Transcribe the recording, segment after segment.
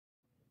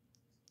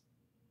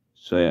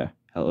So yeah,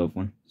 hello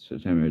everyone. So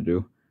today I'm going to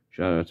do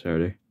Shoutout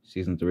Saturday,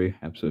 Season 3,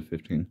 Episode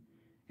 15.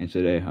 And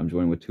today I'm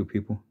joined with two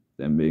people,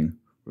 them being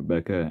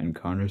Rebecca and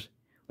Connors,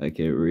 like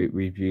a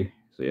Regie.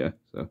 So yeah,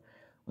 so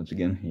once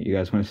again, you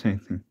guys want to say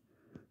anything?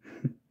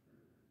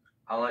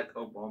 I like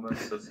Obama's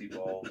sissy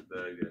ball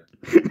big.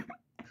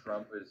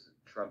 Trump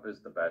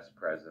is the best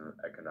president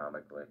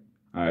economically.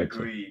 Alright,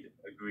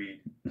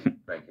 Agreed.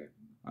 Thank you.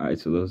 Alright,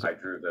 so those I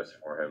drew this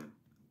for him.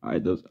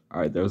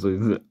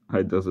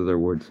 those are their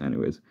words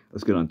anyways.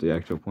 Let's get on to the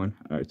actual point.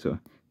 Alright, so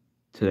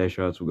today's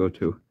shots will go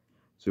to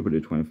Super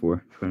Dude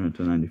 24, Trent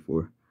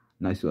 94,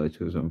 Nicey Light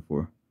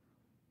 274,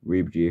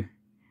 Reeb G,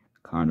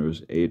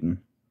 Connors, Aiden,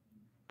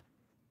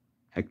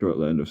 Hector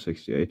Orlando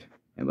 68,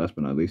 and last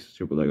but not least,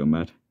 Super Lego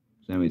Matt.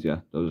 So anyways,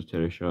 yeah, those are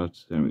today's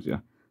shots. So anyways, yeah,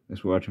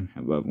 thanks for watching.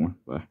 Have a good one.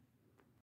 Bye.